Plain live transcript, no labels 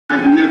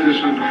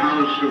Magnificent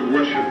house of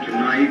worship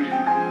tonight,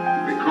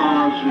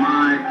 because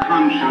my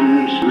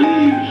conscience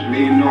leaves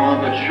me no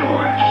other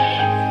choice.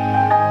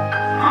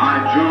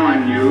 I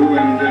join you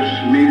in this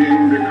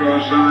meeting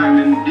because I'm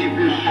in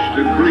deepest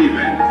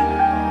agreement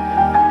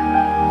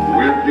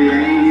with the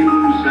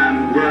aims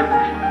and work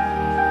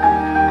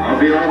of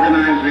the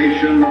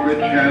organization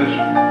which has,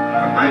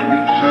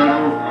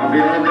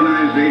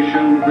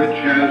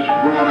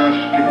 brought us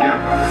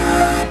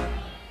together.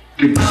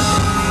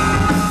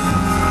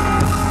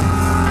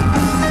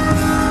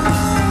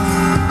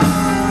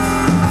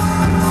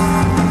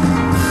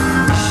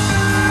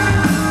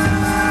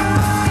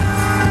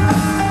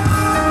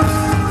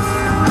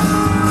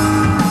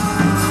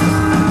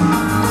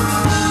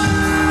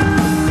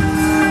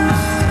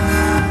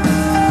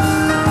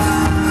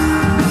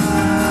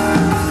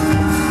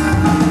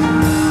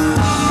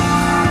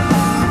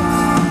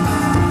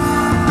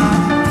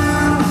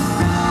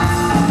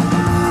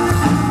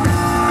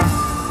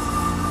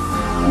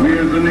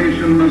 The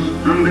nation must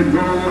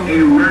undergo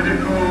a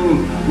radical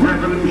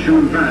revolution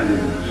of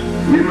values.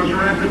 We must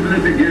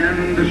rapidly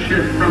begin to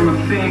shift from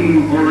a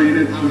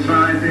thing-oriented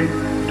society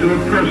to a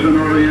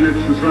person-oriented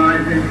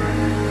society,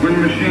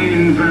 when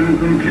machines and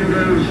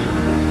computers,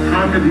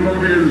 profit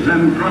motives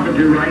and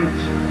property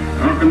rights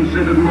are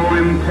considered more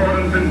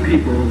important than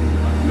people.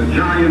 The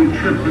giant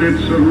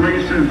triplets of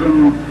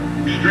racism,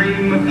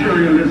 extreme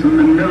materialism,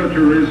 and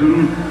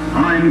militarism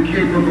are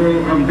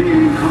incapable of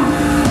being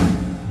conquered.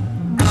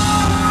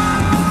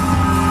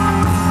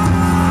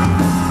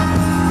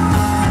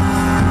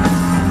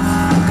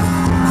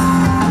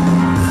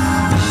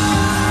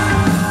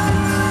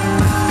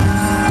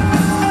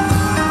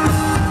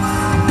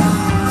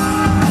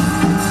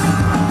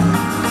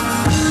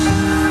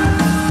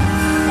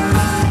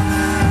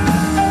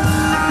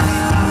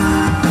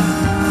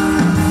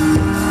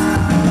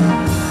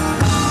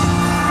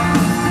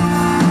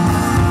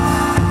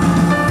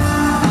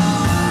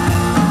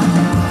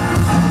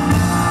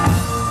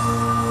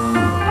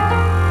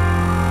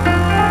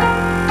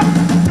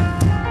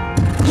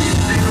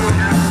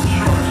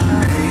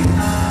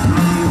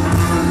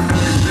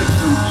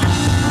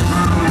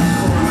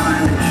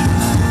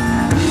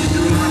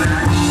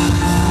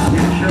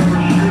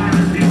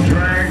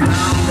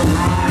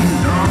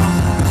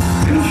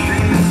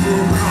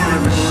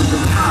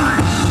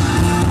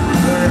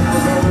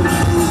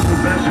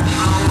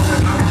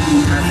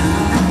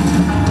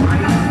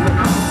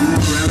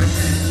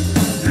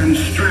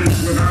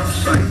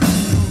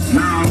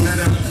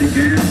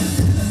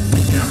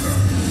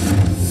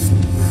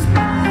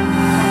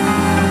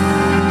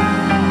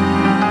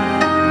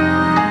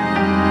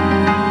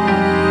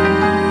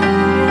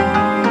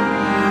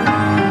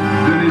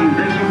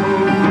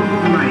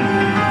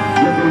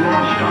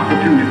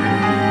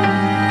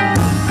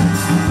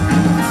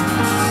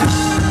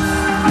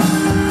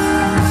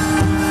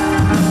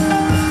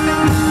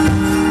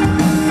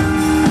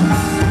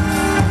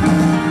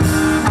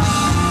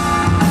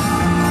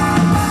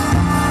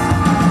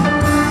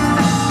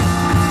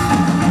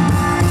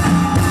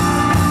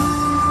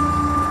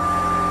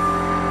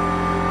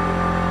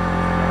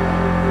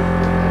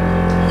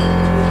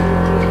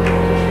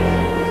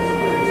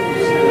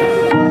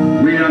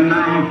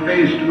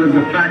 Faced with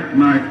the fact,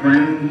 my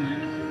friends,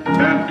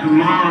 that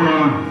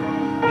tomorrow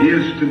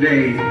is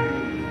today.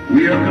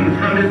 We are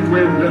confronted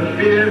with the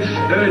fierce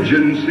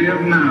urgency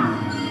of now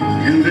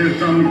in this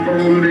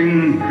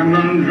unfolding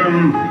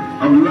conundrum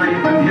of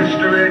life and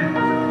history.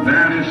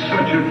 That is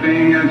such a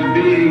thing as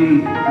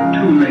being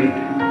too late.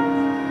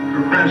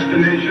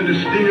 Procrastination is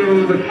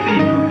still the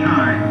thief of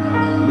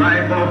time.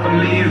 Life often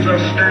leaves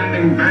us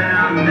standing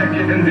bare,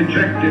 naked, and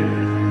dejected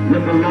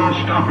with a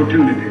lost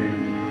opportunity.